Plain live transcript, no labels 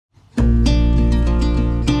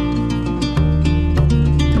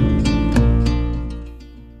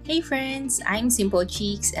Hey friends, I'm Simple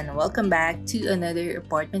Cheeks and welcome back to another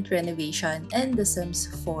apartment renovation in The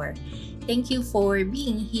Sims 4. Thank you for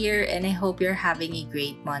being here and I hope you're having a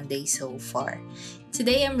great Monday so far.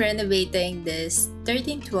 Today I'm renovating this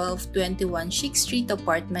 131221 Chic Street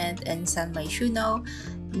apartment in San Myshuno.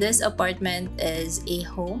 This apartment is a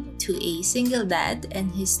home to a single dad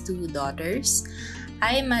and his two daughters.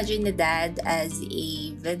 I imagine the dad as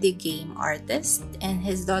a video game artist and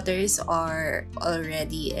his daughters are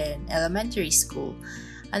already in elementary school.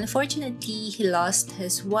 Unfortunately, he lost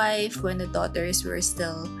his wife when the daughters were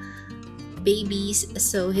still babies,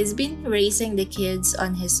 so he's been raising the kids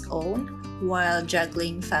on his own while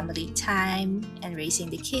juggling family time and raising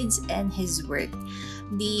the kids and his work.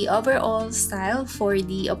 The overall style for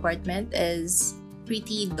the apartment is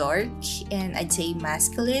pretty dark and I'd say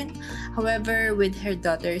masculine. However, with her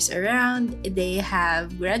daughters around, they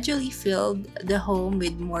have gradually filled the home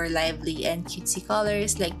with more lively and cutesy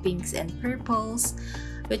colors like pinks and purples,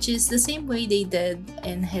 which is the same way they did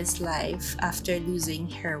in his life after losing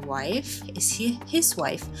his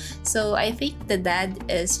wife. So I think the dad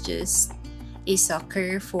is just a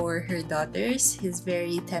sucker for her daughters. He's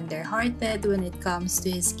very tender-hearted when it comes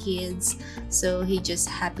to his kids, so he just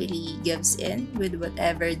happily gives in with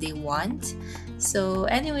whatever they want. So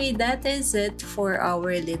anyway, that is it for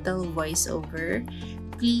our little voiceover.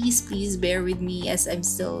 Please bear with me as I'm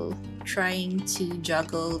still trying to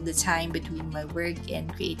juggle the time between my work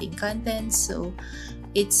and creating content, so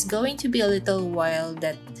it's going to be a little while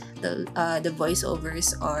that the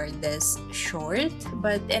voiceovers are this short.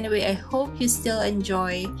 But anyway, I hope you still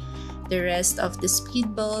enjoy the rest of the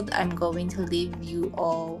speed build. I'm going to leave you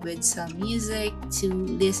all with some music to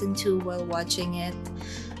listen to while watching it.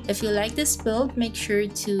 If you like this build, make sure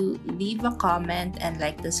to leave a comment and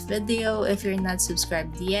like this video. If you're not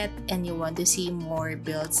subscribed yet and you want to see more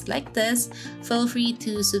builds like this, feel free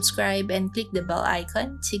to subscribe and click the bell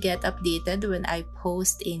icon to get updated when I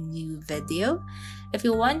post a new video. If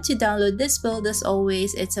you want to download this build, as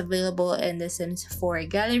always, it's available in the Sims 4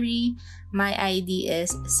 gallery. My ID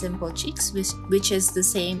is simpolcheeks, which is the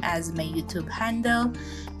same as my YouTube handle.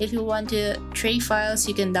 If you want to trade files,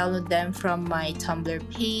 you can download them from my Tumblr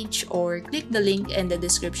page or click the link in the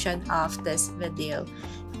description of this video.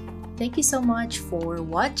 Thank you so much for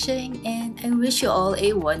watching and I wish you all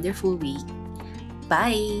a wonderful week.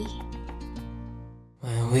 Bye!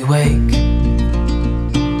 When we wake,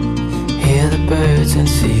 hear the birds and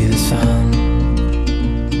see the sun.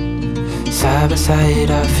 Side by side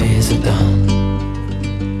our fears are done.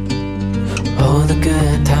 Oh, the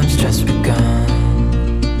good times just begun.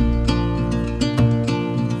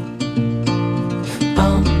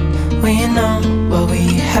 We know what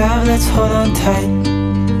we have, let's hold on tight.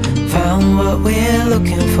 Found what we're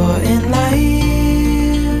looking for in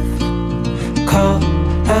life. Call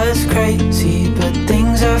us crazy, but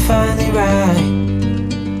things are finally right.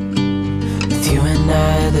 With you and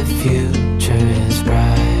I, the future is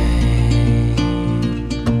bright.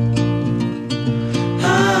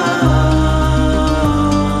 Oh,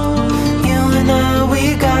 you and I,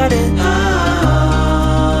 we got it.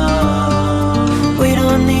 We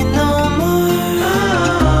don't need no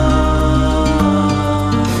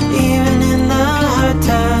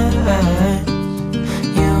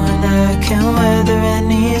can weather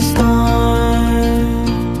any storm.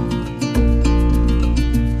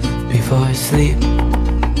 Before I sleep,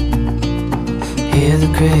 hear the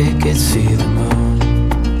crickets, see the moon.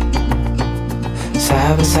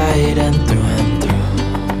 Side by side and through.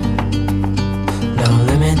 No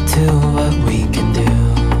limit to what we can do.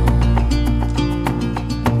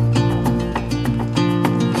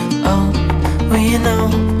 Oh, we know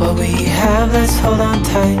what we have, let's hold on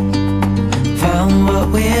tight. Found what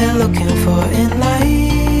we're looking for in life.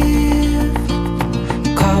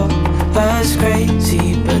 Call us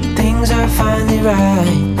crazy, but things are finally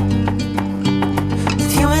right.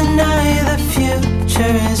 With you and I, the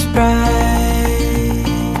future is bright.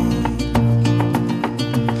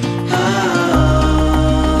 Oh,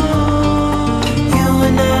 you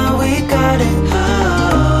and I, we got it.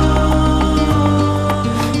 Oh,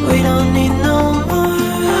 we don't need no more.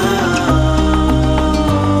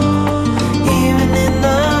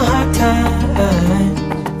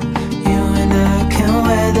 You and I can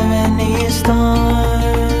weather any storm.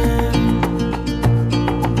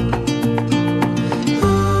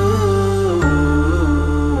 Ooh.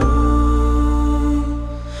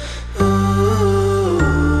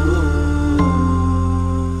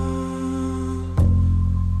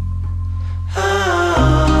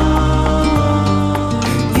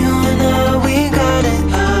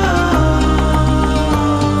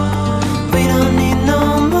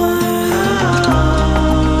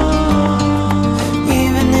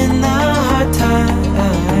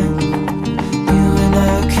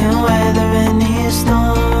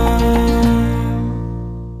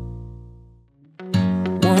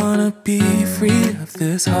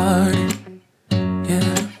 this hard,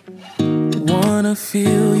 yeah. Wanna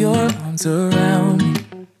feel your arms around me.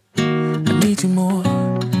 I need you more,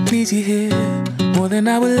 need you here, more than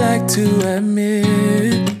I would like to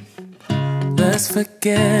admit. Let's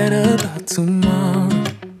forget about tomorrow,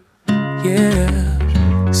 yeah.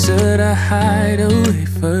 Should I hide away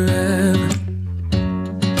forever?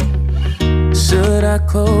 Should I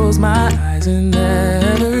close my eyes and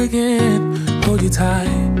never again hold you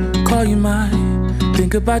tight, call you mine,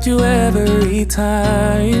 think about you every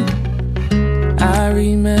time? I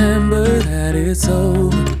remember that it's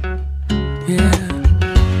over, yeah.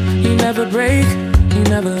 You never break, you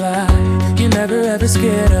never lie, you never ever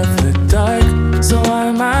scared of the dark. So why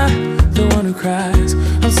am I the one who cries?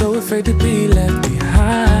 I'm so afraid to be left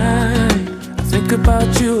behind. I think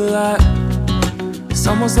about you a lot. It's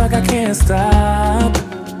almost like I can't stop,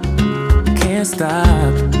 can't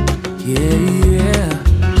stop, yeah, yeah.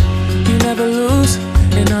 You never lose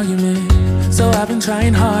an argument, so I've been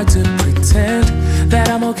trying hard to pretend that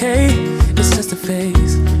I'm okay. It's just a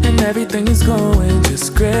phase, and everything is going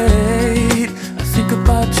just great. I think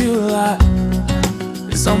about you a lot.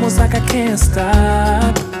 It's almost like I can't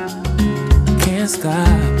stop, can't stop,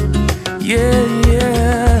 yeah,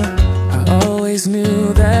 yeah. I always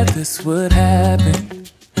knew that this would happen,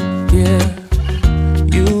 yeah.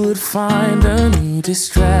 You would find a new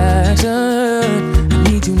distraction. I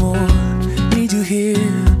need you more, need you here,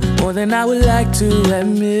 more than I would like to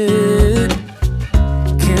admit.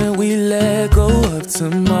 Can we let go of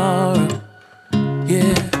tomorrow,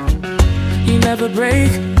 yeah. You never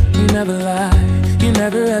break, you never lie, you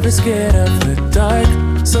never ever scared of the dark.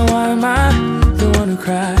 So why am I the one who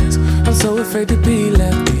cries? I'm so afraid to be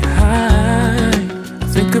left behind. I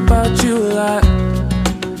think about you a lot.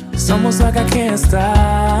 It's almost like I can't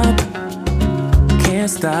stop, can't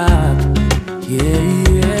stop, yeah,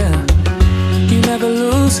 yeah. You never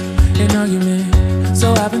lose an argument,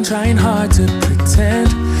 so I've been trying hard to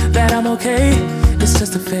pretend that I'm okay. It's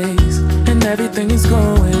just a phase, and everything is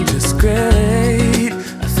going just great.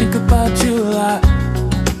 I think about you a lot.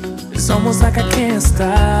 It's almost like I can't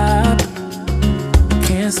stop,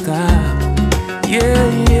 can't stop, yeah,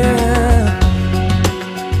 yeah.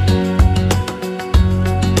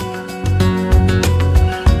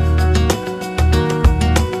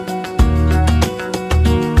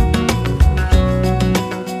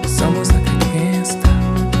 It's almost like I can't stop.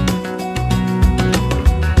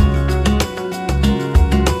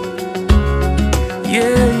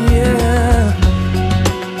 Yeah, yeah.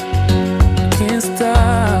 Can't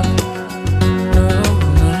stop.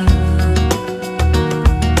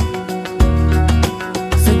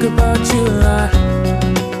 About you a lot.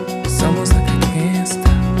 It's almost like I can't stop,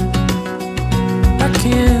 I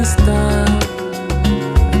can't stop,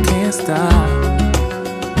 I can't stop,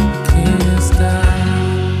 can't stop.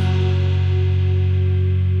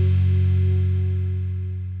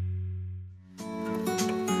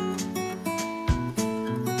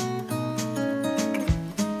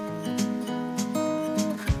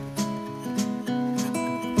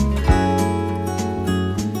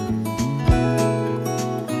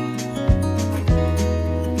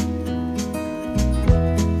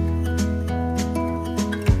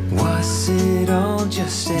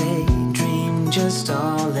 Just a dream, just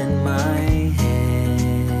all in my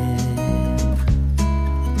head.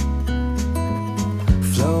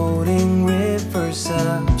 Floating rivers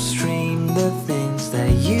upstream, the things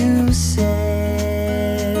that you said.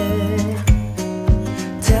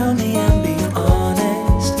 Tell me and be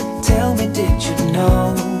honest. Tell me, did you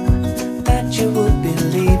know that you would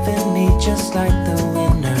believe in me just like the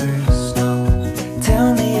winners know?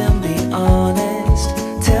 Tell me and be honest.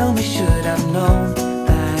 Tell me, should I've known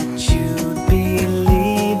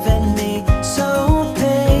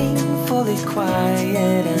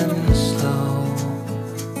quiet and slow?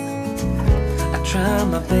 I try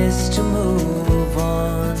my best to move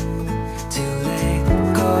on, to let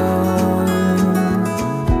go.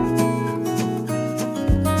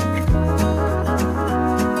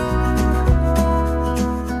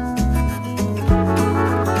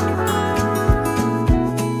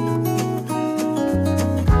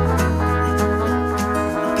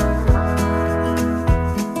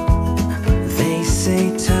 They say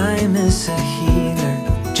time is a healer,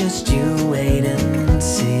 just you wait and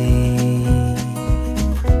see.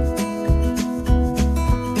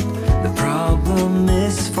 The problem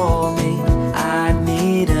is for me, I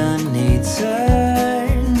need an eternity.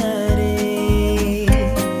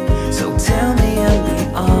 So tell me and be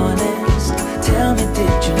honest. Tell me,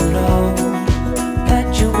 did you know that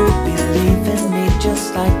you would believe in me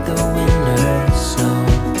just like the winners know?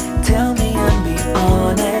 Tell me and be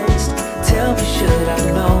honest. Tell me, should I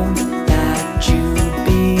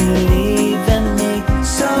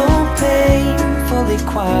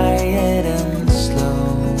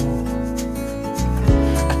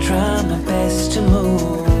try my best to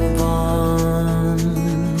move on,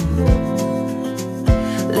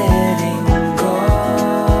 letting go.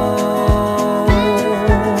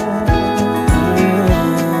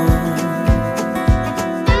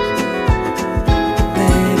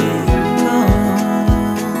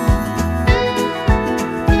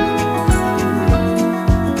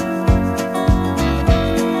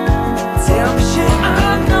 Tell me, should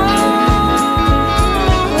I know?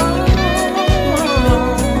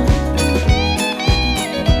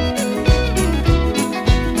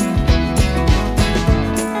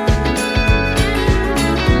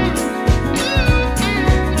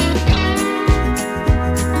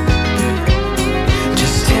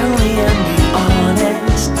 Just tell me and be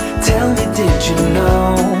honest. Tell me, did you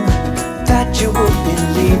know that you would be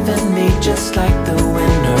leaving me just like the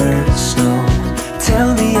winter snow? Tell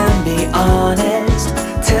me and be honest.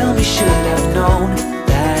 Tell me, should I've known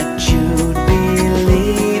that you'd be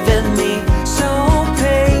leaving me so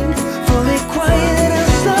painfully quiet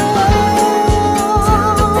and slow?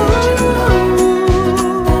 Tell me, did you know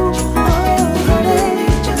that you would be leaving me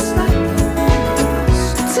just like the winter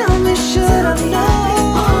snow? Tell me, should I know?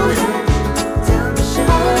 Tell me, should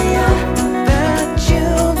I know that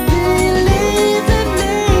you'll be leaving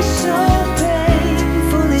me so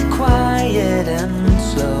painfully quiet and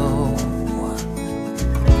slow?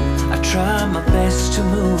 I try my best to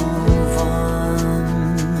move on,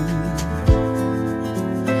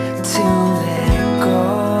 to let go.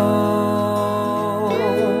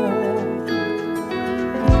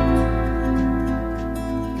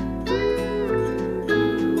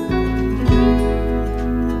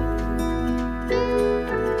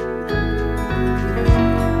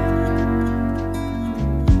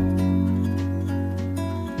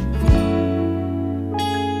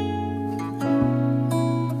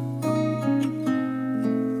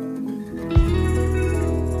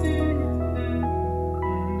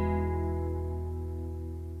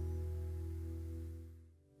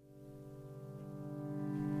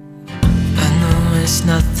 I know it's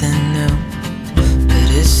nothing new, but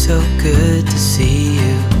it's so good to see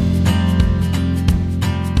you.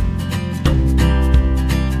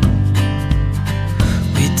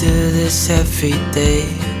 We do this every day,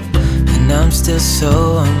 and I'm still so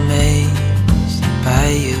amazed by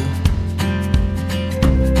you.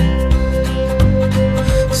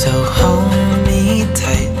 So hold me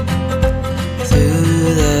tight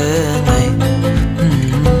through the night.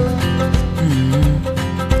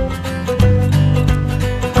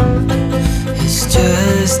 It's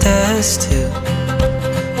just us two,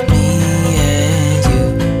 me and you.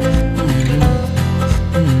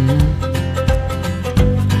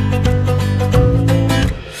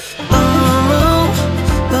 Oh,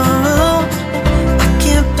 oh, I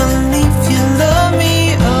can't believe you love me.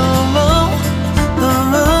 Oh,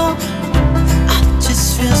 oh, I just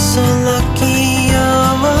feel so lucky.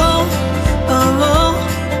 Oh, oh,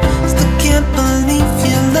 still can't believe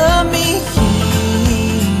you love me.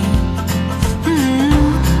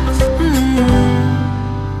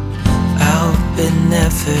 I hope it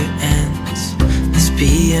never ends, this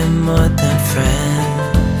being more than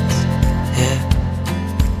friends, yeah.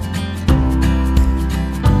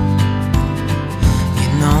 You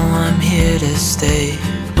know I'm here to stay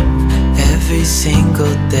every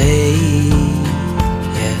single day